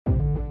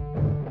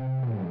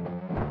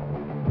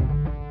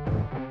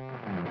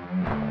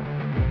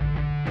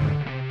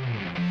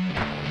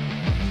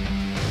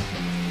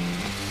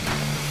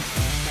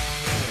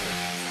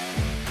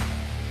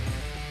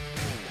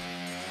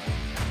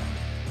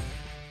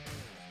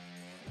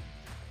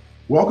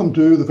Welcome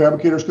to the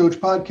Fabricators Coach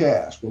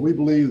podcast, where we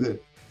believe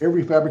that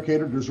every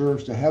fabricator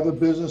deserves to have a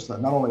business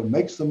that not only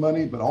makes them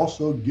money, but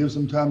also gives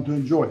them time to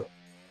enjoy it.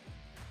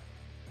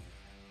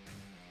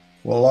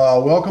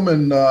 Well, welcome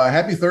and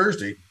happy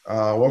Thursday.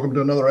 Welcome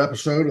to another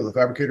episode of the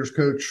Fabricators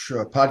Coach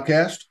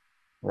podcast.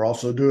 We're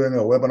also doing a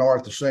webinar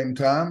at the same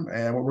time.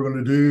 And what we're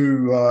going to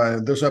do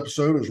in this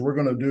episode is we're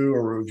going to do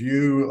a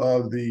review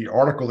of the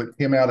article that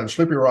came out in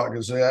Slippery Rock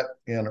Gazette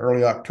in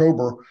early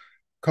October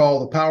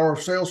called The Power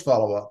of Sales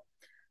Follow-Up.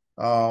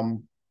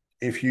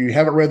 If you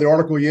haven't read the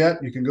article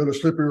yet, you can go to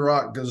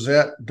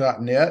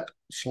slipperyrockgazette.net,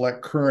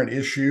 select current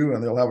issue,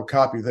 and they'll have a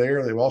copy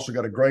there. They've also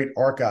got a great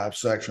archive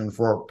section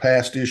for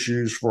past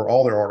issues for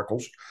all their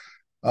articles.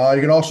 You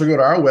can also go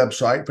to our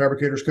website,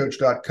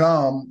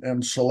 fabricatorscoach.com,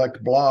 and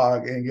select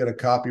blog and get a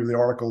copy of the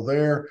article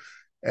there,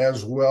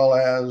 as well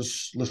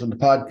as listen to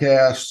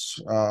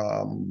podcasts,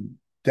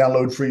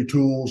 download free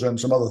tools, and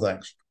some other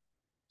things.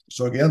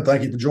 So again,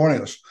 thank you for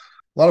joining us.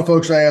 A lot of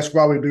folks ask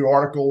why we do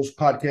articles,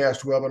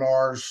 podcasts,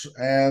 webinars,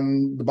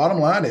 and the bottom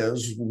line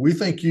is we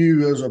think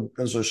you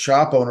as a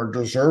shop owner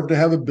deserve to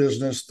have a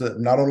business that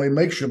not only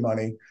makes you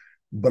money,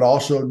 but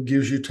also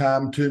gives you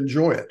time to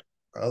enjoy it.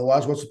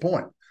 Otherwise, what's the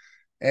point?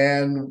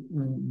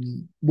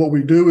 And what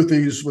we do with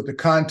the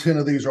content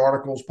of these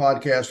articles,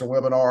 podcasts, and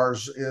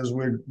webinars is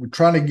we're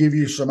trying to give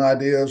you some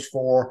ideas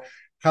for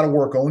how to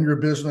work on your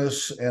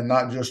business and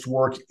not just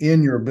work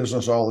in your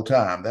business all the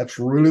time. That's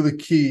really the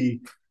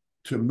key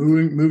to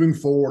moving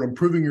forward,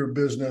 improving your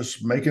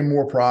business, making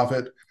more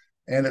profit,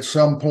 and at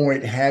some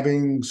point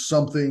having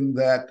something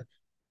that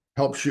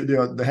helps you,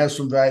 that has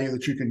some value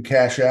that you can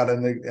cash out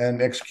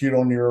and execute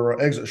on your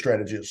exit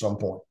strategy at some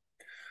point.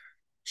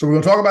 So we're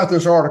going to talk about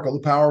this article,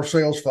 The Power of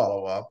Sales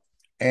Follow-Up.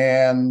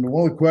 And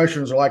one of the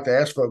questions I like to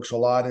ask folks a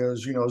lot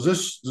is,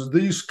 does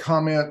these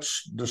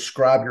comments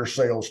describe your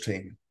sales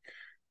team?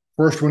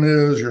 First one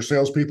is your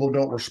salespeople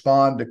don't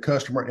respond to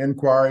customer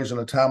inquiries in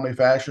a timely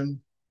fashion.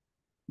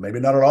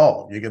 Maybe not at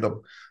all. You get a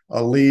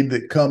lead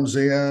that comes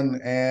in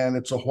and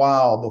it's a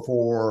while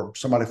before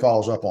somebody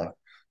follows up on it.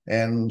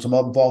 And some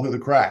of them fall through the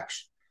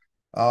cracks.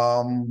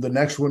 The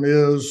next one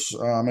is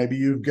maybe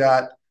you've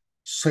got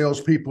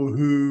salespeople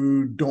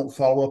who don't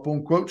follow up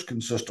on quotes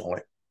consistently.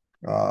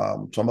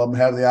 Some of them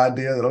have the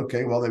idea that,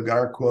 okay, well, they've got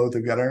our quote,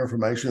 they've got our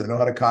information, they know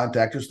how to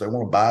contact us, they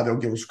want to buy, they'll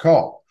give us a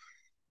call.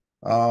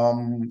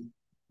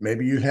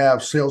 Maybe you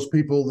have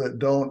salespeople that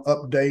don't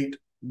update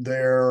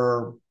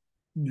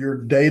your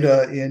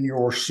data in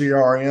your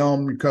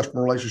CRM, your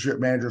customer relationship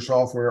manager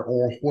software,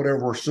 or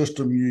whatever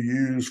system you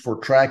use for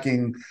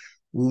tracking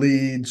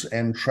leads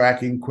and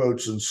tracking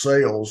quotes and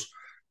sales.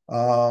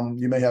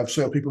 You may have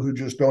salespeople who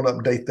just don't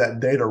update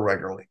that data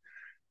regularly.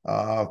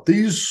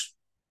 These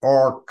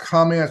are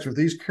comments or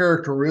these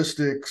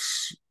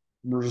characteristics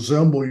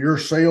resemble your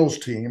sales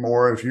team,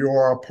 or if you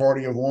are a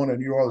party of one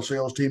and you are the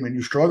sales team and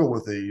you struggle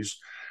with these,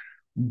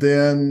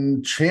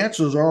 then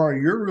chances are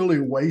you're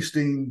really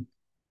wasting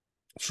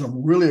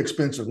some really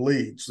expensive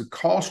leads. The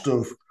cost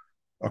of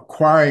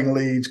acquiring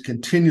leads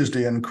continues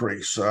to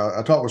increase.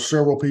 I talked with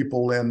several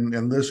people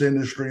in this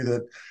industry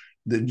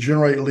that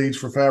generate leads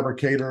for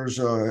fabricators,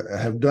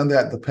 have done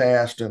that in the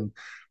past, and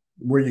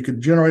where you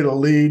could generate a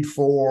lead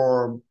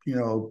for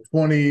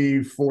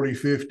 20, 40,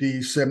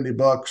 50, 70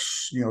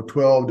 bucks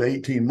 12 to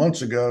 18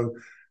 months ago,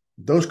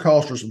 those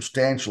costs are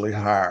substantially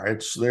higher.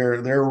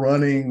 They're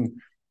running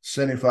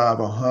 $75,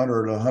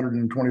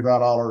 $100,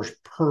 $125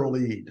 per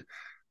lead.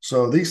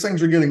 So these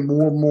things are getting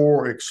more and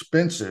more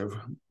expensive.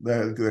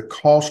 The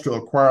cost to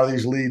acquire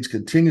these leads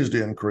continues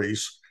to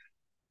increase.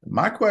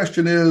 My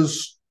question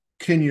is,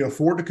 can you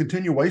afford to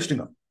continue wasting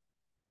them?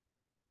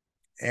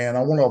 And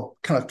I want to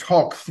kind of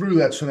talk through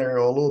that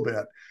scenario a little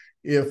bit.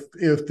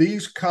 If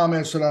these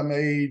comments that I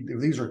made, if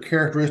these are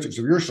characteristics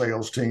of your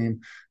sales team,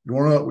 you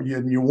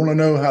want to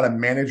know how to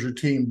manage your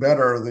team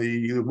better.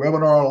 The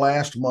webinar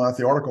last month,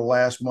 the article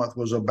last month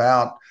was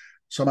about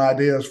some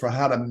ideas for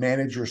how to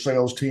manage your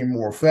sales team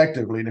more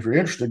effectively. And if you're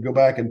interested, go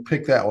back and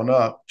pick that one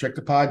up. Check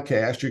the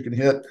podcast. You can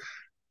hit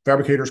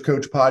Fabricators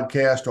Coach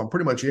Podcast on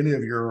pretty much any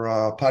of your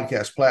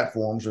podcast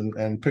platforms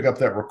and pick up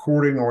that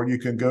recording, or you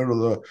can go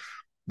to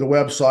the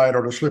website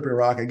or to Slippery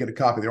Rock and get a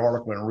copy of the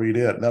article and read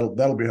it. And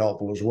that'll be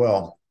helpful as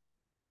well.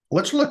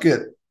 Let's look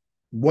at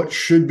what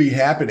should be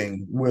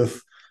happening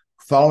with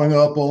following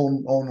up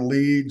on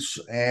leads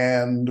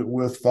and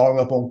with following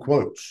up on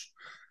quotes.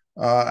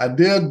 I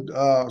did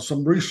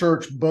some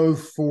research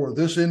both for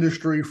this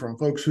industry from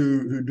folks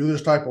who do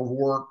this type of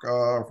work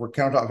for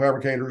countertop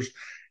fabricators,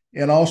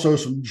 and also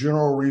some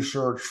general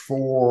research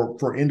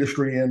for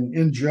industry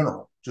in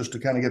general, just to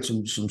kind of get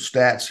some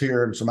stats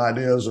here and some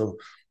ideas of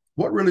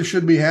what really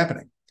should be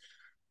happening.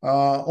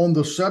 On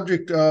the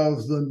subject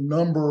of the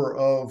number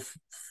of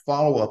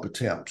follow-up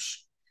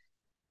attempts,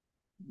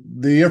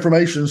 the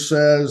information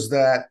says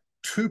that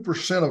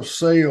 2% of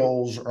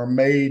sales are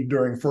made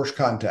during first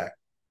contact.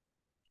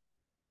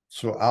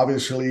 So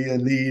obviously you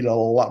need a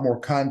lot more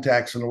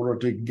contacts in order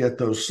to get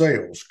those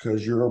sales,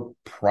 because you're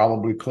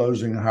probably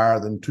closing higher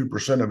than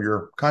 2% of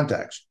your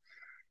contacts.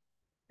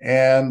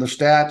 And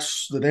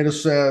the data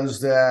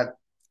says that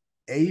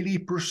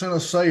 80%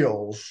 of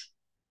sales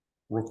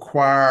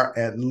require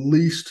at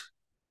least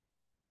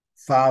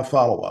 5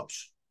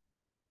 follow-ups,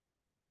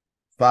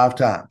 5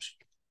 times.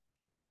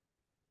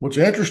 What's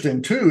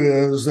interesting too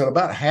is that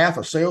about half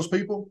of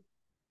salespeople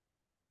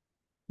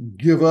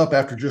give up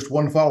after just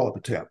 1 follow-up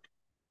attempt.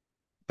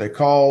 They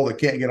call, they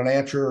can't get an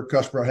answer,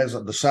 customer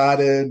hasn't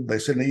decided, they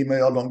send an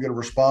email, don't get a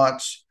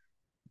response,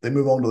 they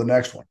move on to the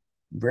next one.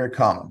 Very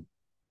common.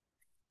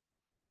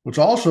 What's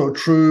also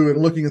true in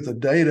looking at the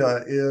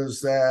data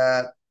is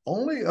that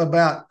only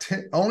about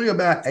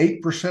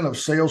 8% of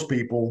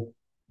salespeople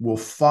will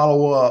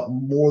follow up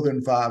more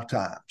than 5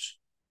 times.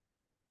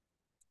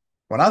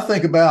 When I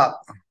think about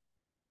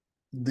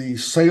the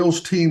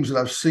sales teams that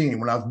I've seen,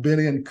 when I've been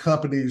in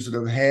companies that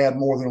have had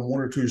more than 1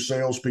 or 2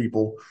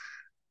 salespeople,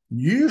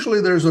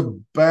 usually there's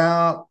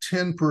about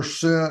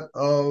 10%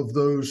 of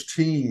those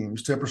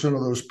teams, 10%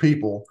 of those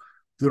people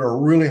that are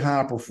really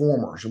high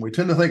performers. And we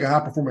tend to think of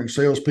high performing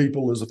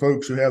salespeople as the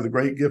folks who have the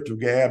great gift of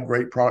gab,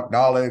 great product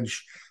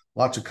knowledge,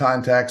 lots of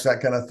contacts,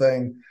 that kind of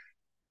thing.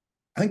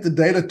 I think the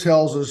data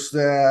tells us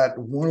that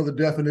one of the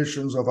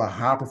definitions of a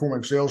high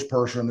performing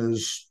salesperson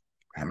is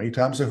how many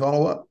times they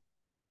follow up.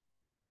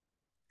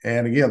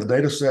 And again, the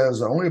data says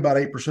that only about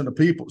 8%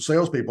 of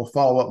salespeople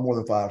follow up more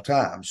than 5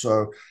 times.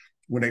 So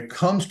when it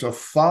comes to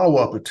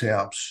follow-up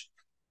attempts,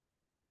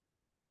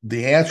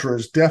 the answer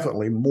is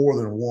definitely more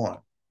than 1.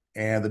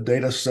 And the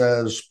data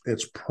says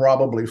it's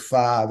probably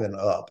 5 and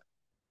up.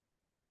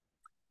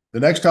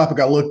 The next topic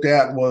I looked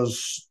at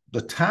was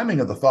the timing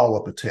of the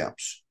follow-up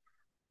attempts.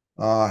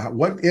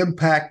 What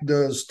impact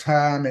does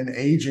time and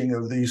aging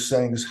of these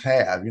things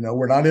have?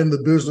 We're not in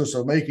the business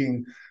of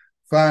making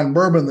fine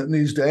bourbon that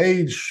needs to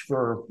age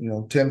for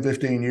 10,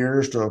 15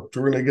 years to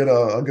really get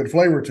a good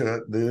flavor to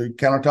it. The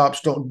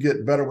countertops don't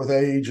get better with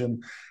age,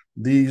 and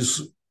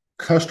these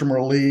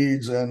customer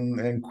leads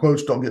and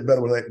quotes don't get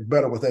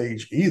better with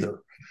age either.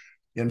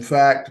 In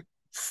fact,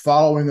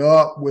 following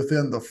up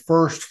within the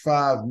first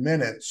 5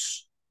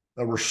 minutes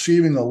of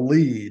receiving a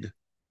lead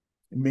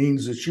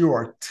means that you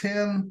are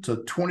 10 to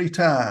 20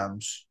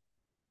 times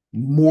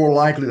more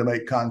likely to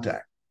make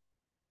contact.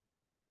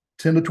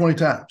 10 to 20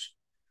 times.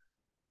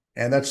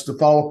 And that's to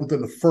follow up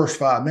within the first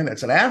 5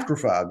 minutes. And after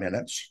 5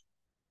 minutes,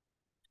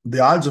 the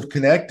odds of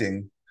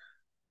connecting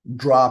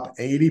drop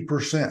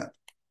 80%.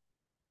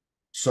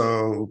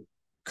 So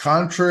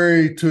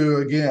contrary to,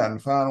 again,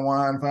 fine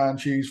wine, fine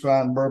cheese,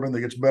 fine bourbon that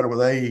gets better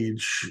with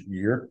age,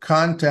 your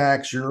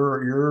contacts,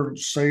 your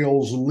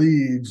sales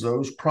leads,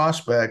 those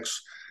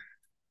prospects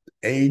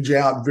age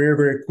out very,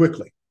 very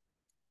quickly.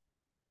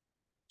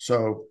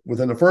 So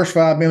within the first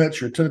 5 minutes,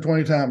 you're 10 to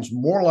 20 times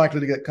more likely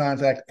to get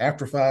contact.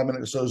 After 5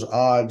 minutes, those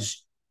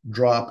odds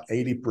drop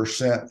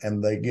 80%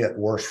 and they get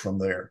worse from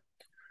there.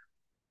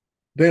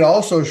 Data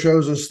also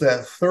shows us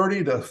that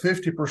 30 to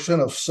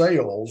 50% of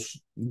sales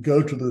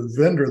go to the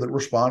vendor that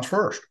responds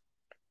first.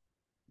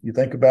 You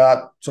think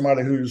about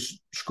somebody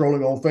who's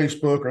scrolling on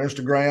Facebook or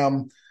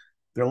Instagram,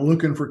 they're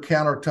looking for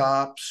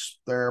countertops,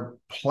 they're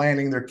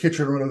planning their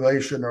kitchen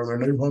renovation or their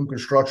new home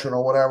construction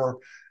or whatever.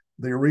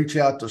 They reach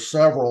out to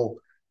several.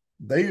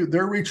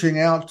 They're reaching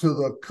out to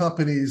the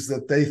companies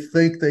that they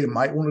think they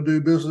might want to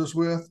do business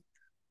with.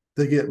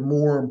 They get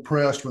more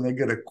impressed when they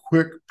get a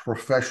quick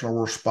professional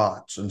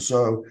response. And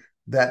so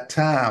that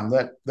time,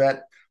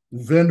 that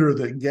vendor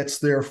that gets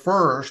there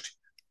first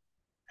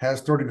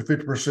has 30 to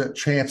 50%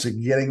 chance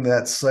of getting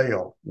that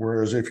sale.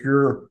 Whereas if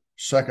you're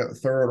second,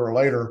 third, or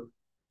later,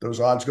 those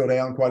odds go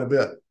down quite a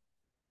bit.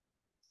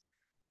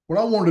 What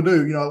I wanted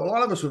to do, a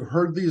lot of us have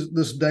heard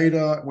this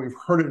data. We've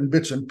heard it in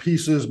bits and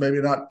pieces, maybe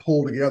not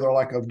pulled together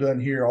like I've done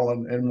here all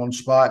in one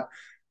spot.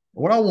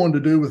 What I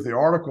wanted to do with the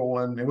article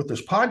and with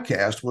this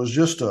podcast was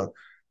just to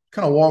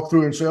kind of walk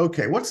through and say,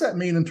 okay, what's that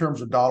mean in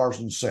terms of dollars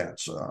and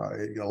cents?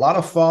 A lot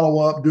of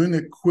follow-up, doing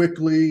it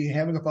quickly,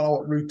 having a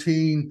follow-up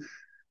routine.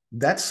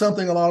 That's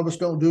something a lot of us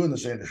don't do in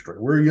this industry.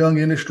 We're a young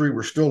industry.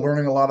 We're still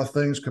learning a lot of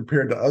things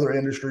compared to other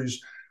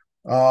industries.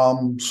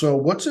 So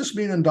what's this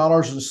mean in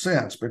dollars and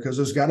cents? Because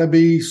there's got to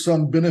be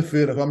some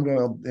benefit if I'm going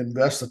to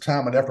invest the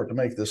time and effort to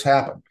make this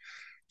happen.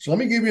 So let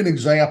me give you an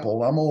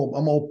example. I'm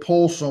gonna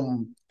pull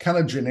some kind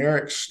of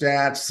generic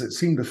stats that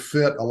seem to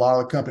fit a lot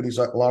of the companies,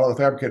 a lot of the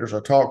fabricators I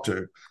talk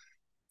to.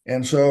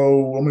 And so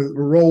when we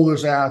roll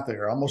this out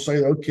there, I'm gonna say,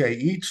 okay,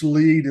 each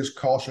lead is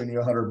costing you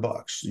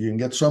 $100. You can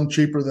get some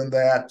cheaper than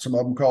that. Some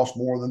of them cost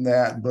more than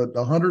that, but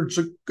 100's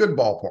a good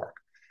ballpark.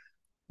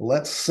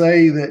 Let's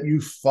say that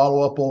you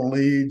follow up on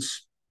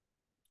leads,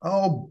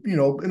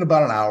 in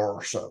about an hour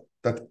or so.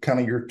 That's kind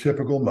of your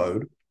typical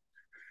mode.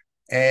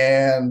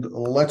 And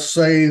let's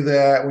say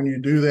that when you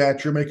do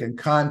that, you're making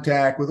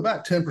contact with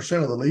about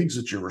 10% of the leads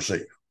that you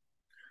receive.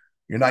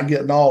 You're not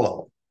getting all of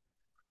them.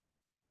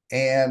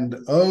 And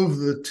of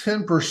the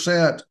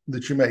 10%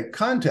 that you make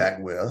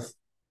contact with,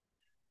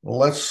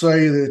 let's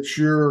say that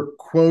you're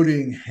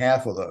quoting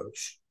half of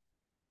those.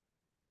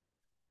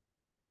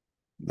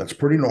 That's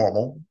pretty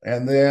normal.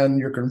 And then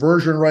your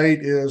conversion rate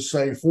is,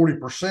 say,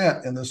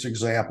 40% in this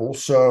example.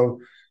 So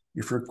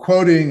if you're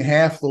quoting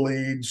half the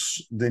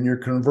leads, then your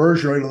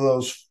conversion rate of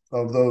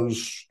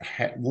those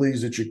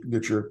leads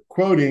that you're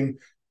quoting,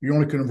 you're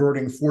only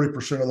converting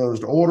 40% of those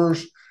to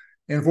orders.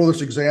 And for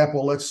this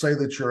example, let's say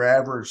that your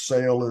average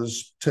sale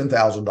is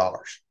 $10,000.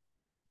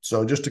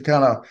 So just to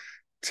kind of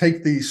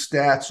take these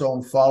stats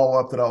on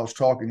follow-up that I was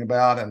talking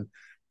about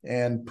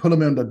and put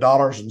them into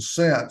dollars and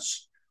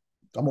cents,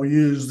 I'm going to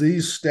use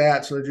these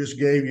stats that I just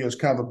gave you as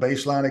kind of a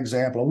baseline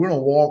example. We're going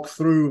to walk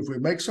through, if we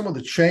make some of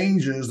the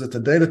changes that the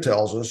data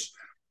tells us,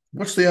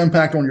 what's the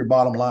impact on your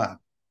bottom line?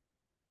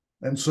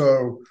 And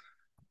so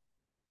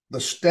the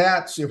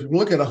stats, if we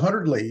look at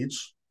 100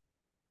 leads,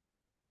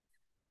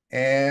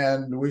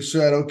 and we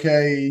said,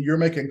 okay, you're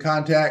making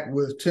contact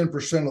with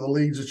 10% of the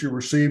leads that you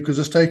receive because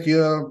it's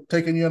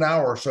taking you an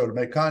hour or so to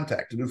make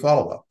contact, to do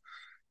follow-up.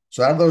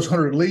 So out of those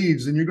 100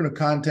 leads, then you're going to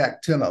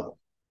contact 10 of them.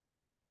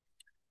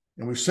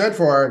 And we said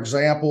for our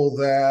example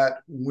that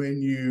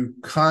when you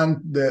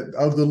that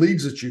of the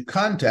leads that you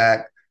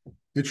contact,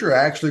 that you're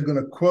actually going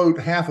to quote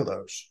half of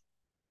those.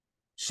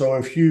 So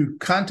if you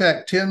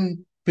contact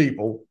 10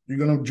 people, you're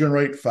going to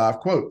generate 5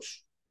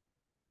 quotes.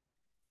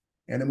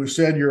 And then we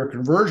said your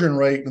conversion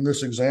rate in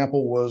this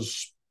example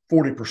was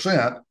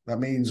 40%. That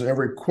means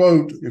every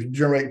quote, if you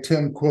generate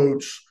 10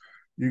 quotes,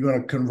 you're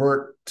going to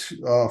convert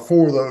 4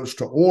 of those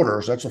to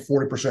orders. That's a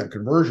 40%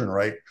 conversion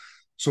rate.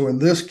 So in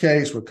this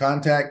case, we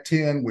contact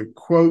 10, we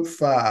quote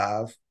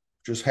 5,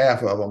 just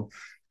half of them.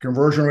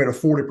 Conversion rate of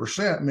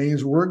 40%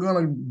 means we're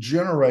going to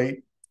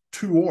generate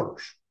 2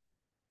 orders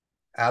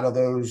out of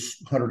those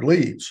 100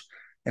 leads.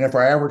 And if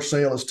our average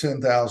sale is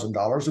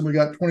 $10,000, then we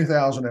got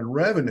 $20,000 in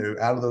revenue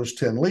out of those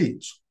 10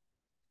 leads.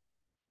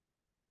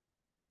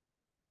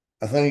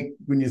 I think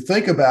when you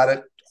think about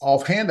it,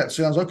 offhand, that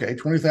sounds okay,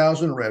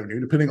 $20,000 in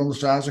revenue, depending on the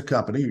size of the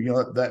company,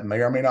 that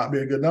may or may not be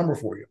a good number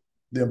for you.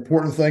 The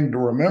important thing to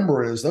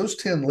remember is those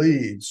 10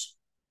 leads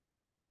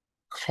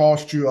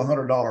cost you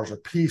 $100 a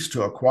piece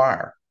to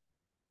acquire.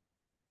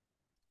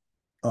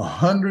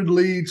 100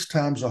 leads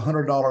times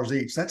 $100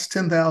 each, that's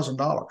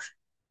 $10,000.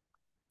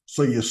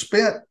 So you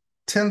spent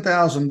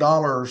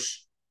 $10,000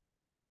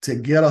 to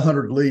get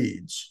 100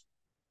 leads.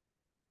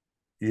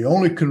 You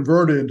only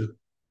converted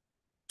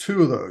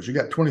 2 of those. You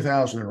got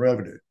 $20,000 in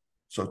revenue.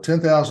 So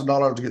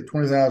 $10,000 to get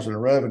 $20,000 in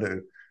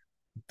revenue.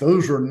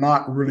 Those are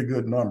not really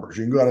good numbers.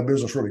 You can go out of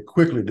business really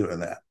quickly doing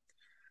that.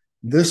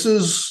 This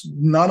is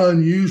not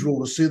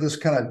unusual to see this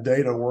kind of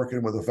data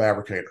working with a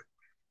fabricator.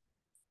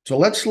 So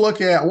let's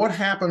look at what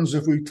happens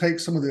if we take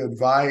some of the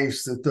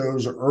advice that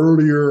those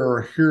earlier,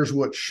 or here's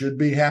what should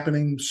be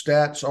happening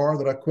stats are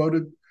that I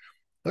quoted.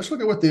 Let's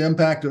look at what the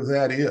impact of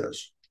that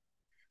is.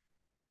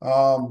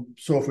 So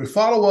if we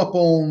follow up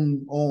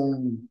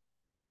on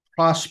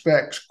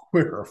prospects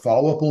quicker,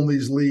 follow up on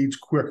these leads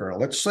quicker,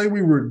 let's say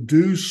we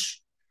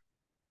reduce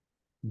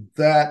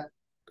that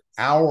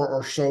hour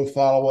or so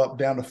follow-up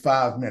down to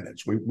 5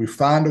 minutes. We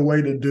find a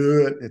way to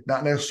do it. It's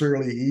not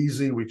necessarily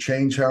easy. We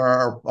change how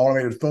our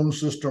automated phone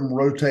system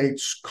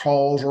rotates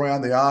calls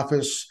around the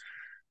office.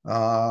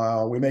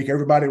 We make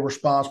everybody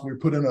responsible. We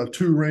put in a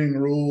 2-ring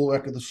rule.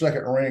 After the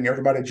second ring,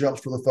 everybody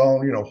jumps for the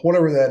phone,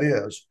 whatever that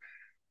is.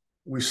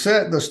 We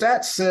said the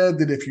stats said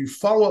that if you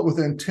follow up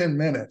within 10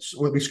 minutes,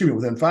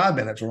 within 5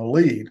 minutes on a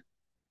lead,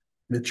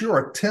 that you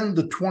are 10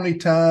 to 20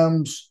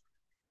 times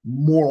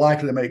more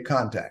likely to make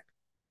contact.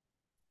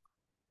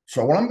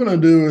 So what I'm going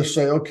to do is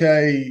say,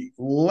 okay,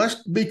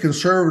 let's be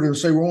conservative and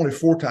say we're only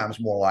 4 times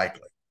more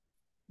likely.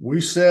 We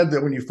said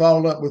that when you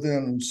followed up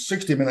within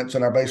 60 minutes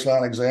in our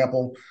baseline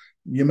example,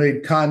 you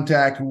made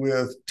contact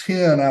with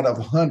 10 out of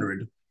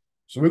 100.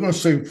 So we're going to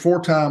say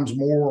 4 times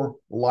more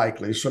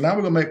likely. So now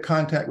we're going to make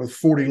contact with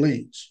 40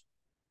 leads.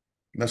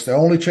 And that's the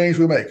only change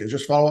we make, is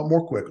just follow up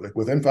more quickly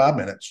within 5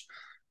 minutes.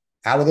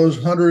 Out of those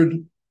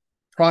 100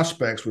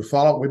 prospects, we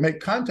make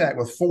contact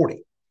with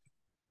 40.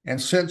 And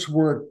since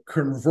we're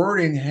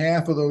converting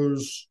half of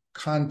those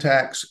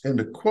contacts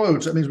into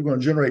quotes, that means we're going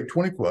to generate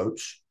 20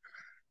 quotes.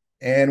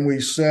 And we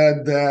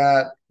said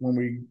that when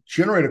we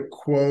generate a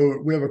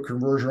quote, we have a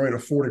conversion rate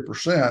of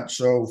 40%.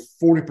 So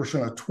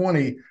 40% of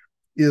 20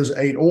 is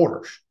 8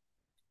 orders.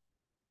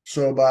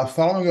 So by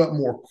following up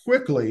more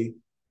quickly,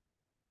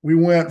 we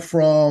went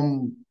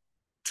from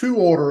 2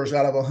 orders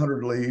out of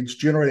 100 leads,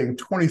 generating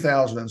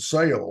 20,000 in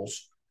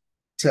sales,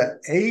 to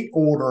 8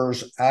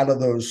 orders out of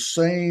those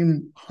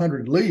same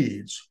 100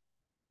 leads.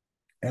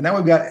 And now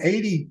we've got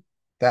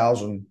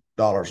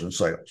 $80,000 in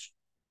sales.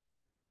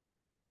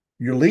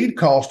 Your lead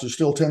cost is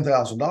still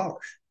 $10,000.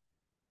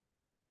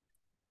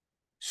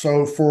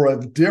 So for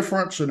a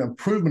difference, an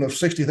improvement of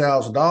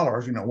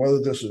 $60,000,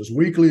 whether this is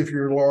weekly if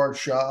you're a large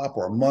shop,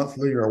 or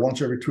monthly, or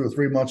once every 2 or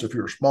 3 months if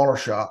you're a smaller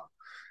shop,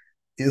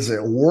 is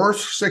it worth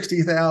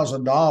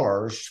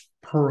 $60,000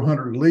 per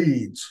 100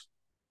 leads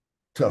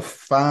to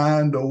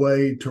find a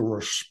way to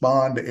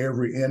respond to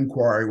every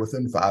inquiry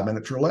within 5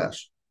 minutes or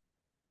less?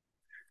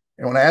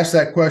 And when I ask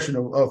that question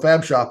of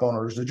Fab Shop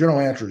owners, the general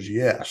answer is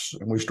yes.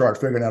 And we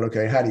start figuring out,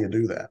 okay, how do you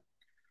do that?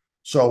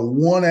 So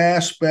one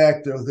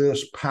aspect of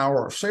this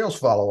power of sales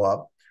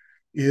follow-up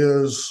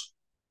is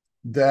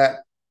that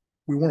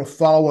we want to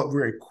follow up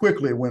very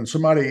quickly when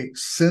somebody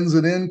sends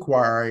an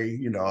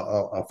inquiry,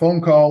 a phone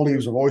call,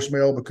 leaves a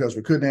voicemail because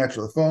we couldn't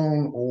answer the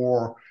phone,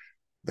 or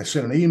they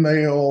send an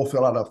email,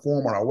 fill out a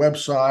form on our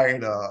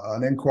website,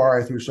 an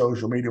inquiry through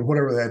social media,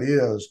 whatever that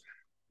is.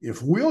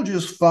 If we'll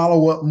just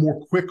follow up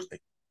more quickly,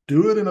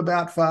 do it in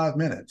about 5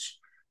 minutes,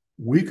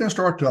 we can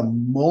start to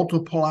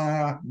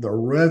multiply the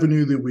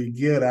revenue that we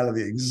get out of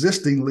the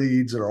existing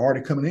leads that are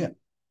already coming in.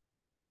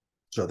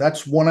 So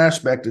that's one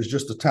aspect, is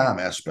just the time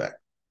aspect.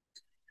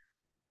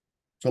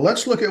 So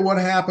let's look at what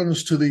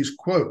happens to these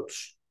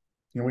quotes.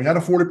 We had a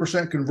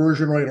 40%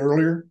 conversion rate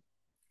earlier.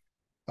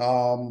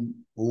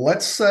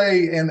 Let's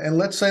say, and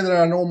let's say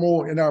that in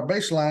our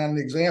baseline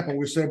example,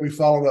 we said we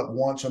followed up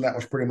once and that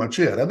was pretty much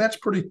it. And that's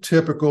pretty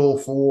typical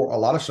for a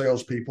lot of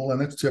salespeople,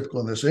 and it's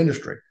typical in this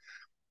industry.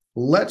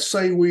 Let's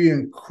say we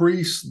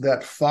increase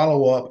that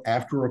follow-up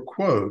after a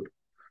quote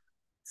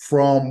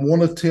from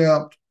 1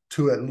 attempt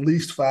to at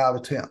least 5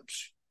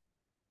 attempts.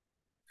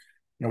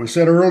 We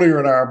said earlier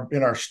in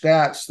our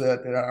stats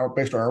that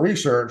based on our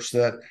research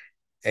that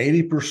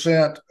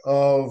 80%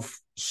 of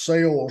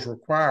sales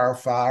require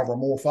 5 or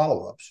more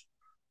follow-ups.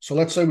 So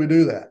let's say we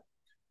do that.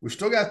 We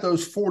still got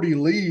those 40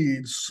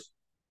 leads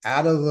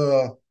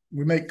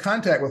we make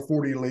contact with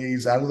 40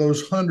 leads out of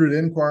those 100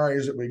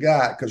 inquiries that we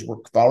got, because we're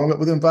following up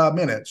within 5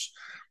 minutes.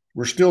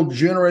 We're still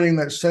generating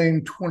that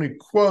same 20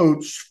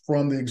 quotes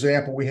from the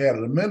example we had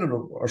a minute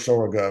or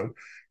so ago.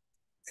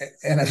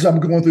 And as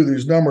I'm going through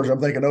these numbers, I'm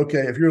thinking,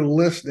 okay, if you're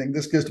listening,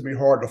 this gets to be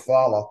hard to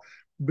follow.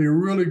 It'd be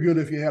really good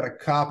if you had a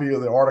copy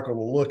of the article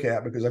to look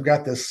at, because I've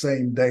got this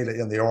same data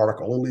in the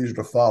article. A little easier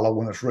to follow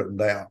when it's written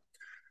down.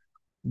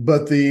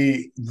 But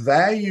the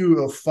value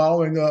of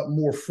following up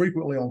more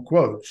frequently on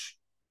quotes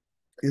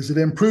is it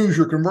improves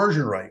your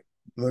conversion rate,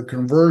 the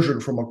conversion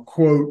from a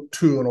quote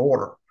to an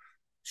order.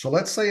 So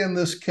let's say in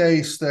this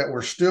case that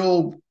we're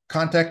still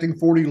contacting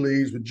 40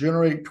 leads, we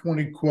generate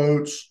 20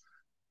 quotes,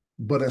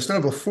 but instead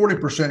of a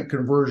 40%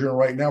 conversion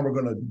rate, now we're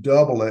going to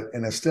double it.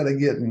 And instead of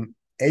getting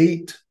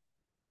 8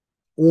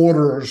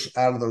 orders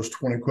out of those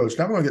 20 quotes,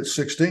 now we're going to get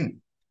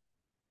 16.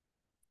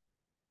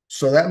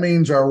 So that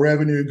means our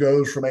revenue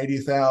goes from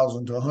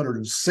 $80,000 to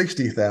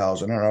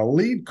 $160,000, and our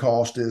lead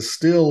cost is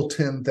still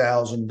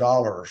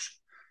 $10,000.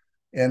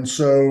 And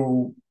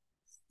so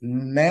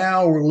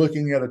now we're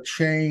looking at a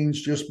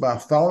change just by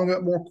following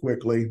up more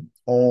quickly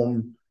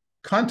on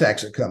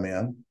contacts that come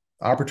in,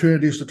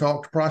 opportunities to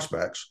talk to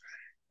prospects,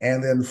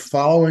 and then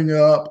following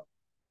up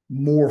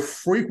more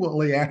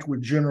frequently after we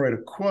generate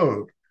a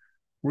quote.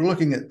 We're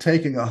looking at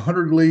taking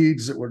 100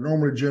 leads that would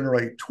normally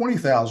generate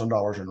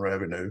 $20,000 in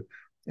revenue,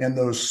 and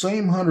those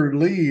same 100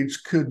 leads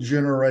could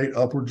generate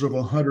upwards of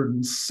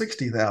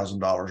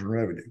 $160,000 in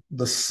revenue,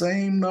 the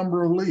same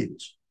number of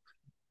leads.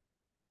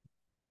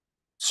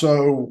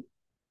 So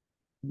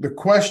the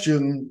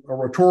question, a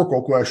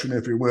rhetorical question,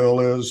 if you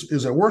will,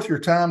 is it worth your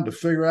time to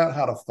figure out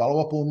how to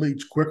follow up on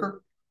leads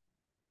quicker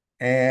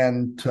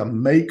and to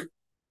make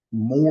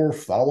more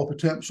follow-up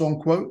attempts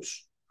on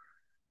quotes?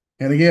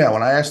 And again,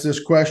 when I ask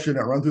this question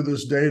and run through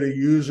this data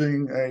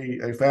using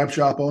a Fab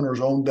Shop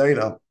owner's own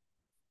data,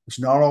 it's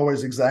not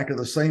always exactly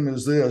the same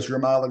as this. Your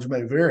mileage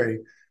may vary,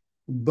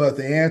 but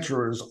the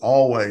answer is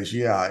always,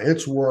 yeah,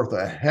 it's worth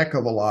a heck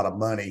of a lot of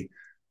money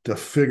to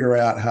figure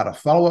out how to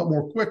follow up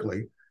more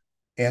quickly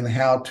and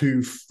how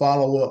to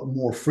follow up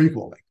more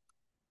frequently.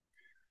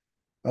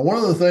 Now, one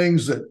of the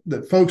things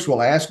that folks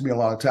will ask me a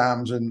lot of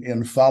times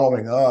in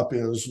following up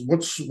is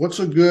what's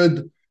a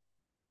good,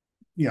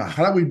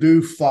 how do we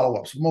do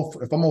follow-ups?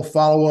 If I'm going to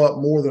follow up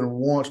more than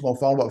once, I'm going to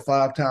follow up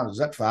 5 times. Is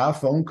that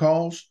 5 phone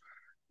calls?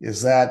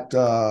 Is that,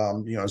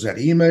 is that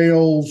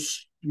emails?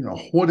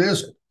 What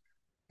is it?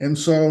 And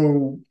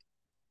so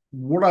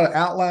what I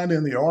outlined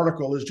in the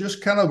article is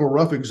just kind of a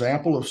rough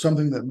example of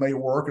something that may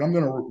work. And I'm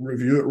going to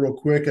review it real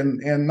quick.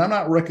 And I'm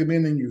not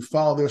recommending you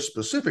follow this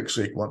specific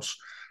sequence,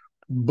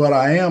 but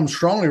I am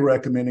strongly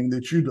recommending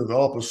that you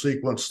develop a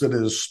sequence that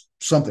is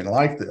something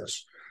like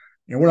this.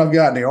 And what I've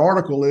got in the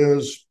article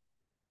is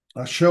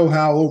I show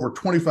how over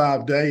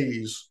 25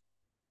 days,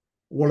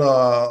 what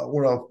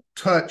a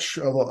touch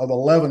of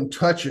 11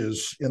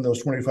 touches in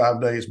those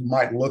 25 days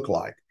might look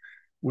like.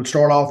 Would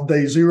start off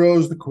day 0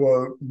 is the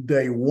quote.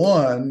 Day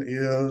 1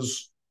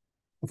 is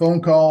a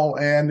phone call,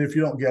 and if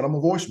you don't get them,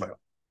 a voicemail.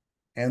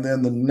 And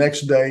then the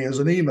next day is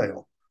an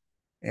email.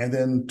 And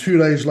then 2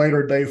 days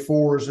later, day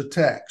 4 is a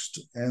text.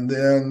 And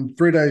then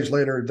 3 days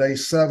later, day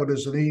 7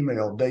 is an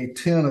email. Day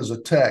 10 is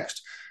a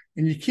text.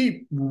 And you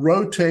keep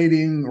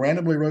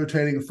randomly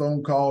rotating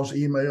phone calls,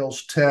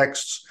 emails,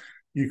 texts.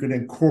 You can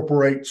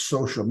incorporate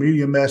social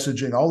media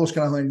messaging, all those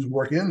kind of things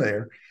work in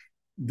there.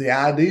 The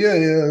idea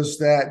is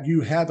that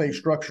you have a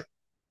structure.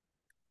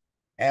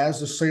 As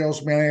the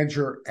sales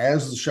manager,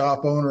 as the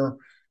shop owner,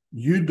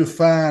 you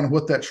define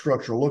what that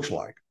structure looks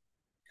like.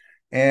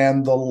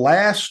 And the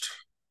last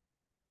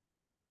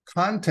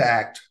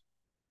contact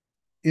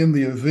in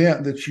the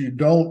event that you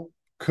don't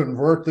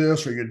convert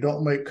this or you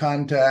don't make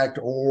contact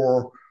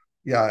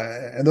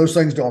and those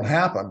things don't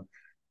happen,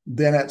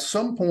 then at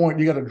some point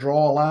you got to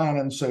draw a line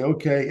and say,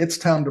 okay, it's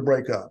time to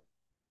break up.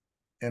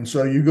 And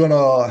so you're going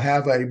to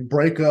have a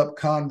breakup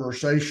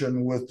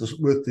conversation with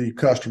the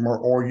customer,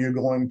 or you're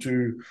going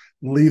to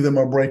leave them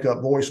a breakup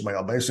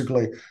voicemail.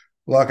 Basically,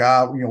 look,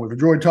 we've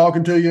enjoyed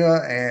talking to you,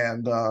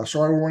 and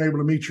sorry we weren't able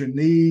to meet your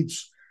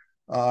needs.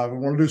 If we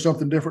want to do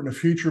something different in the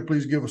future,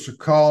 please give us a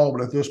call.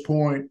 But at this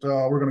point,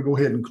 we're going to go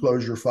ahead and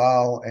close your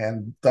file.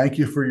 And thank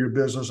you for your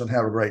business, and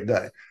have a great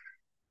day.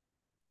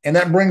 And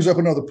that brings up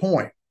another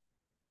point.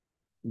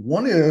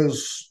 One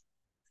is,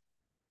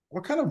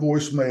 what kind of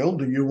voicemail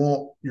do you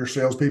want your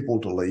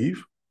salespeople to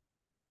leave?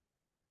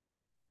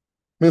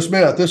 Ms.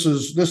 Smith, this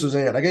is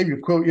Ed. I gave you a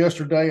quote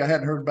yesterday. I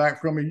hadn't heard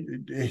back from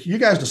you. If you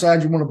guys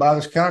decide you want to buy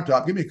this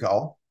countertop, give me a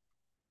call.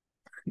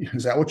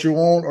 Is that what you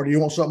want, or do you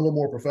want something a little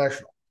more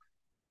professional?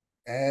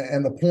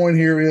 And the point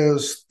here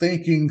is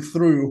thinking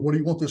through, what do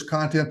you want this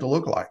content to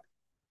look like?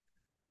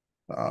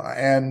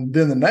 And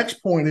then the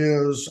next point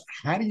is,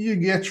 how do you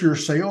get your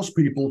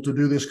salespeople to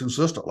do this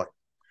consistently?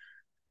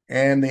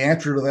 And the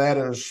answer to that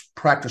is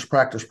practice,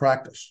 practice,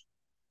 practice.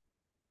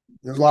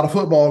 There's a lot of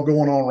football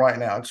going on right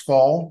now. It's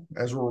fall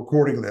as we're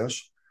recording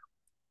this.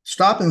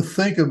 Stop and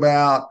think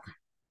about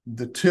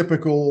the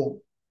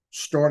typical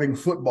starting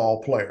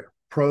football player,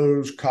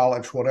 pros,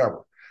 college,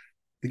 whatever.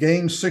 The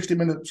game's 60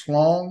 minutes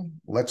long,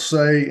 let's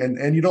say,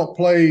 and you don't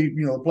play,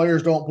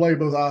 players don't play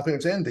both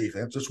offense and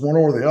defense. It's one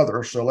or the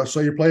other. So let's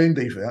say you're playing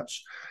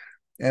defense.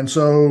 And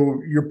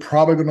so you're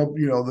probably going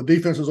to, the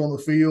defense is on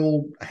the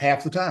field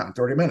half the time,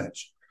 30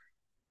 minutes.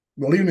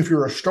 Well, even if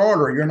you're a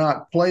starter, you're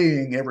not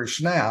playing every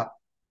snap.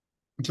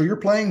 So your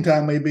playing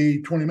time may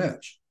be 20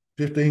 minutes,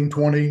 15,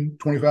 20,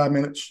 25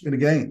 minutes in a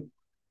game.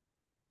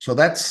 So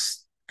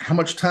that's how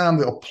much time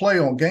they'll play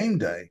on game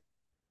day.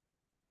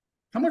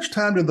 How much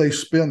time did they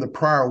spend the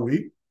prior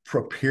week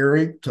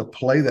preparing to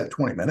play that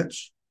 20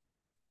 minutes?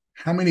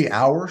 How many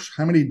hours,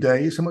 how many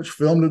days, how much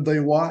film did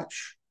they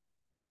watch?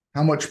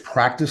 How much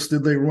practice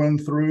did they run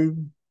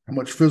through? How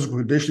much physical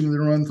conditioning did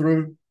they run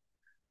through?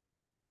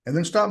 And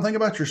then stop and think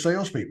about your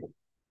salespeople.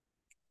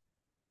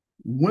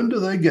 When do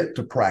they get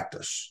to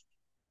practice?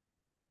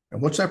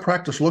 And what's that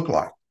practice look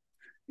like?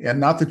 And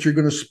not that you're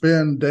going to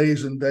spend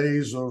days and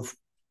days of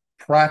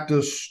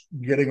practice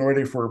getting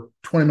ready for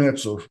 20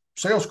 minutes of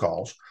sales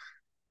calls,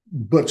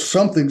 but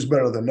something's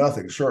better than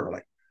nothing, certainly.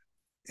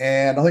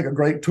 And I think a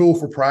great tool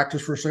for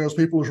practice for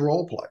salespeople is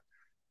role play.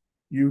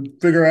 You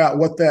figure out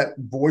what that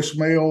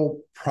voicemail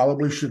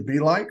probably should be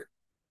like,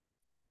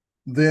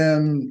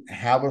 then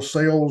have a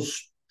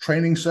sales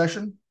training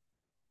session,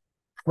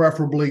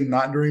 preferably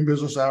not during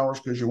business hours,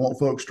 because you want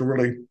folks to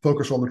really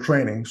focus on the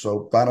training.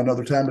 So find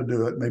another time to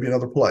do it, maybe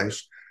another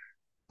place.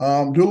 Do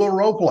a little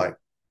role play.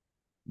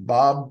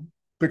 Bob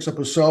picks up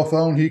his cell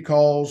phone. He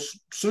calls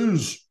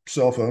Sue's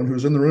cell phone,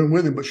 who's in the room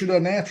with him, but she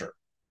doesn't answer.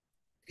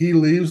 He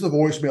leaves the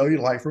voicemail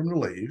you'd like for him to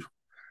leave,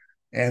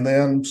 and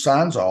then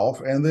signs off.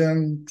 And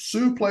then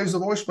Sue plays the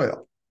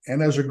voicemail.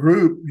 And as a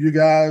group, you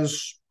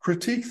guys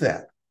critique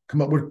that,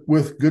 come up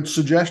with good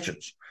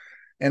suggestions,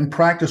 and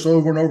practice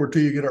over and over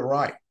till you get it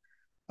right.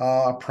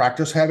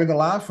 Practice having a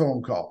live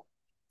phone call.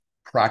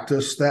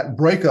 Practice that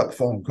breakup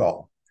phone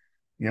call.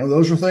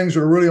 Those are things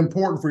that are really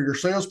important for your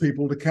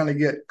salespeople to kind of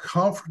get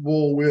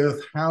comfortable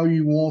with how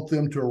you want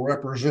them to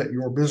represent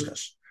your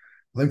business.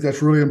 I think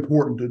that's really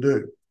important to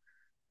do.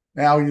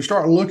 Now, you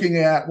start looking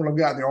at what I've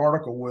got in the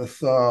article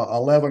with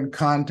 11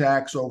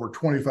 contacts over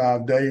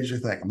 25 days, you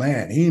think,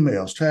 man,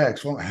 emails,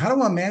 texts, well, how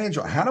do I manage?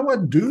 How do I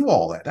do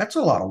all that? That's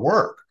a lot of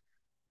work.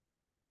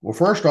 Well,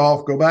 first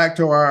off, go back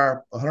to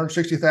our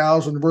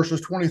 160,000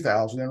 versus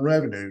 20,000 in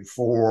revenue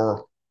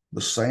for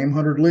the same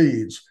 100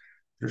 leads.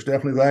 There's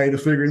definitely value to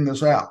figuring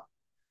this out.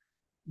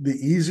 The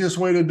easiest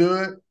way to do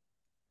it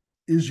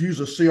is use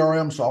a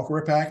CRM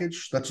software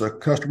package. That's a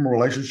customer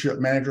relationship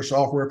manager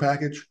software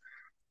package.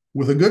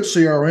 With a good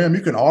CRM,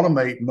 you can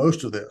automate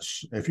most of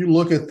this. If you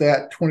look at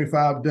that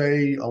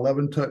 25-day,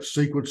 11-touch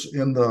sequence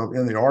in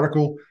the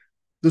article,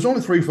 there's only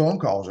 3 phone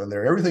calls in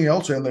there. Everything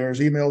else in there is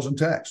emails and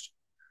text.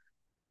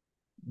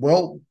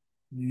 Well,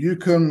 you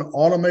can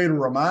automate a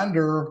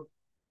reminder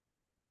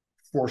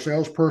for a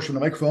salesperson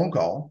to make a phone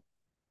call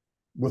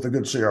with a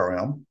good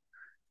CRM,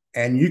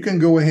 and you can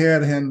go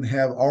ahead and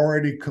have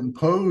already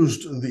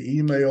composed the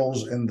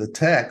emails and the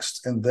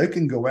text, and they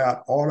can go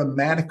out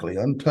automatically,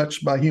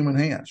 untouched by human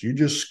hands. You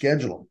just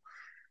schedule them,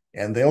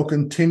 and they'll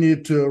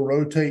continue to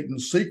rotate in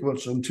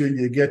sequence until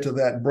you get to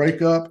that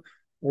breakup,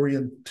 or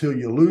until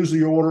you lose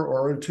the order,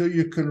 or until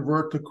you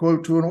convert the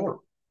quote to an order.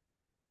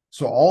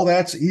 So all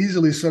that's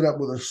easily set up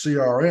with a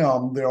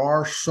CRM. There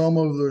are some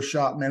of the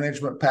shop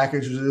management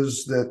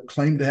packages that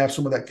claim to have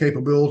some of that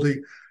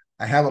capability.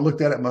 I haven't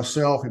looked at it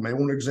myself. You may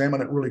want to examine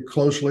it really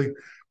closely.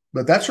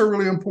 But that's a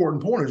really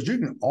important point, is you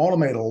can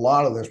automate a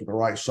lot of this with the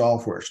right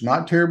software. It's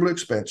not terribly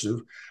expensive.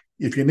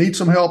 If you need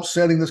some help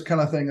setting this kind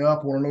of thing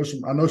up,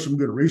 I know some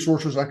good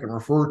resources I can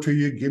refer to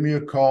you. Give me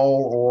a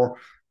call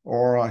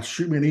or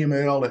shoot me an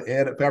email at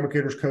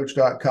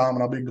ed@fabricatorscoach.com,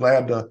 and I'll be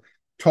glad to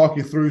talk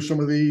you through some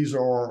of these,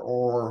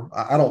 or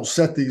I don't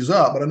set these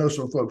up, but I know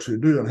some folks who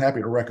do. I'm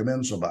happy to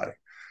recommend somebody.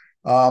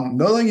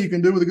 Another thing you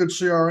can do with a good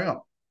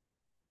CRM,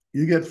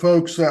 you get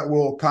folks that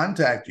will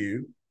contact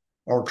you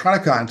or try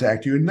to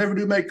contact you and never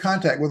do make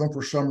contact with them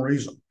for some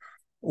reason.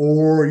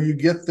 Or you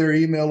get their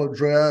email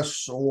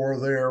address or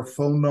their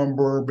phone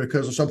number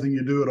because of something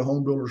you do at a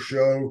home builder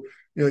show.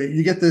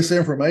 You get this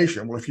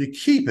information. Well, if you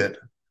keep it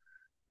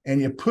and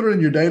you put it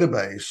in your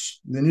database,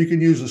 then you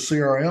can use a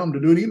CRM to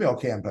do an email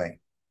campaign.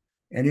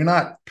 And you're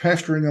not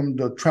pestering them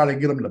to try to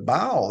get them to buy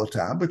all the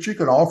time, but you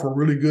can offer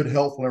really good,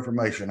 helpful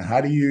information.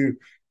 How do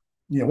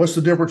what's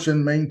the difference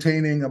in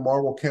maintaining a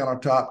marble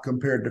countertop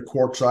compared to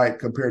quartzite,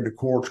 compared to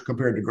quartz,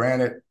 compared to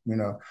granite?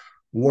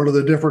 What are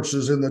the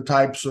differences in the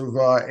types of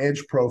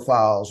edge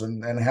profiles,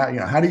 and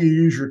how do you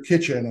use your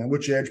kitchen, and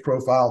which edge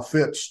profile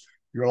fits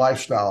your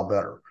lifestyle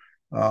better?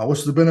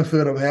 What's the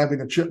benefit of having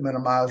a chip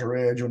minimizer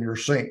edge on your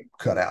sink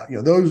cut out?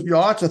 Those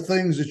lots of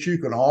things that you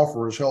can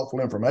offer as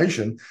helpful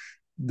information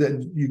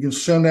that you can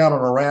send out on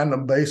a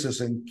random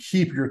basis and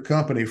keep your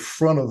company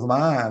front of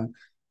mind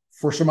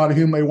for somebody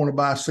who may want to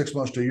buy 6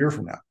 months to a year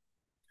from now.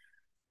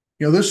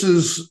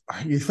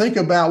 You think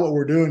about what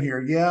we're doing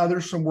here. Yeah,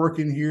 there's some work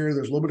in here.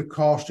 There's a little bit of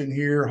cost in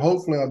here.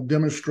 Hopefully I've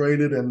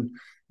demonstrated and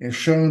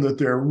shown that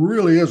there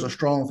really is a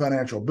strong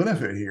financial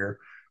benefit here.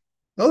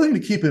 The other thing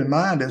to keep in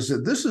mind is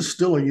that this is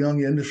still a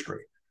young industry.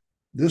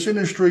 This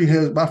industry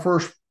my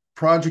first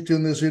project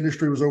in this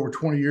industry was over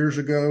 20 years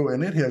ago,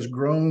 and it has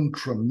grown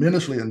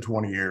tremendously in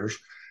 20 years.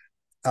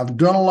 I've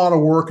done a lot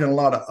of work in a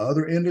lot of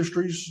other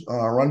industries,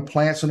 run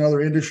plants in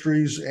other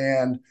industries,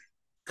 and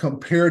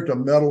compared to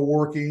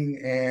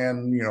metalworking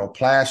and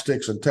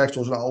plastics and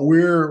textiles,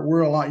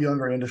 we're a lot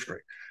younger industry.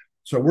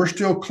 So we're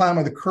still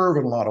climbing the curve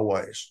in a lot of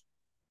ways.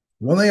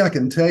 One thing I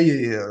can tell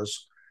you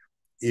is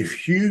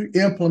if you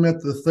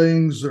implement the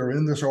things that are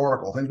in this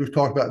article, things we've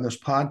talked about in this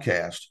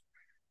podcast,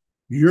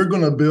 you're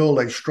going to build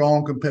a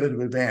strong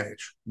competitive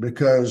advantage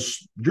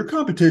because your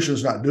competition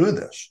is not doing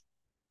this.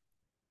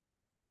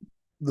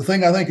 The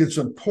thing I think it's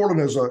important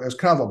as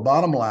kind of a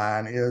bottom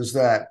line is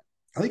that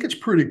I think it's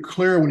pretty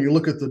clear when you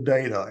look at the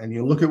data and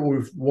you look at what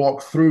we've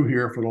walked through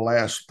here for the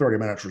last 30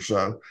 minutes or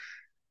so,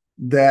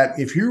 that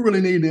if you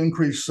really need to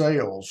increase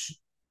sales,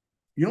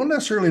 you don't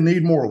necessarily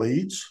need more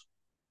leads.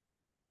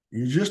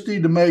 You just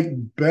need to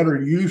make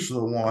better use of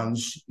the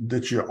ones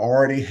that you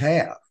already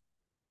have.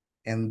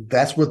 And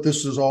that's what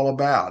this is all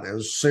about,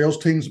 is sales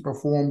teams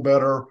perform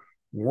better,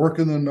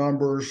 working the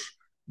numbers,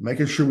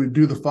 making sure we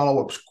do the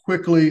follow-ups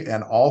quickly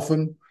and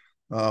often.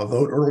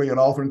 Vote early and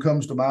often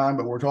comes to mind,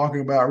 but we're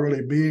talking about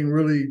really being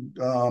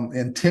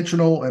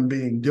intentional and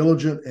being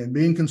diligent and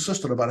being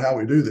consistent about how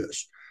we do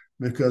this,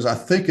 because I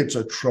think it's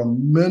a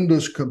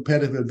tremendous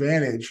competitive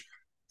advantage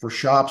for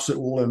shops that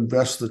will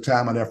invest the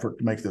time and effort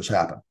to make this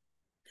happen.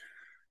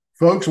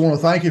 Folks, I want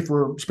to thank you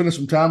for spending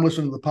some time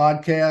listening to the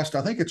podcast.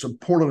 I think it's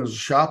important as a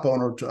shop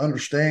owner to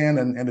understand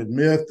and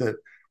admit that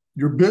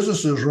your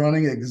business is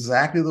running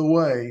exactly the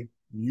way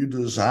you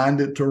designed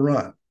it to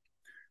run.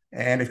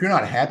 And if you're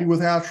not happy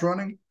with how it's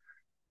running,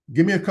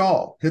 give me a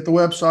call. Hit the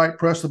website,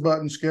 press the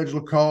button, schedule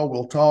a call.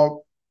 We'll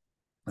talk.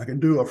 I can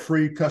do a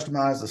free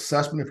customized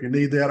assessment if you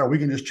need that, or we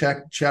can just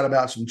chat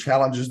about some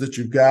challenges that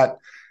you've got,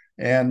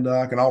 and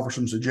I can offer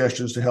some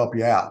suggestions to help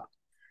you out.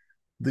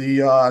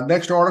 The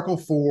next article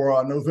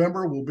for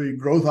November will be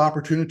Growth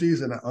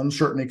Opportunities in an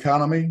Uncertain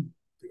Economy.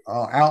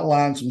 I'll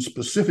outline some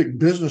specific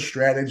business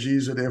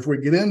strategies that if we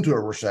get into a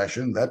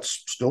recession,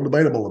 that's still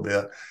debatable a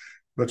bit,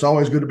 but it's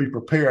always good to be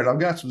prepared. I've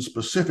got some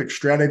specific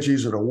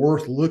strategies that are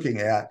worth looking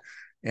at,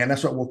 and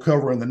that's what we'll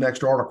cover in the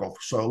next article.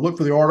 So look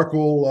for the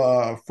article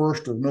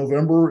 1st of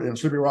November in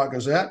Slippery Rock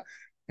Gazette,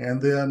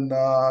 and then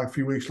a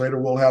few weeks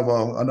later, we'll have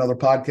another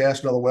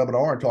podcast, another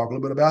webinar, and talk a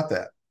little bit about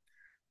that.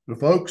 So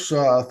folks,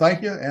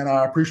 thank you, and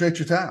I appreciate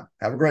your time.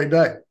 Have a great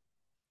day.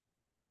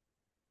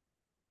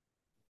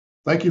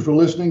 Thank you for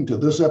listening to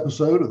this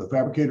episode of the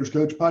Fabricators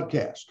Coach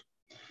podcast.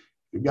 If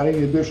you've got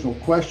any additional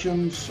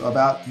questions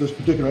about this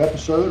particular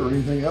episode or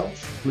anything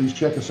else, please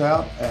check us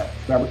out at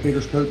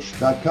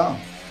fabricatorscoach.com.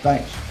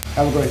 Thanks.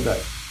 Have a great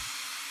day.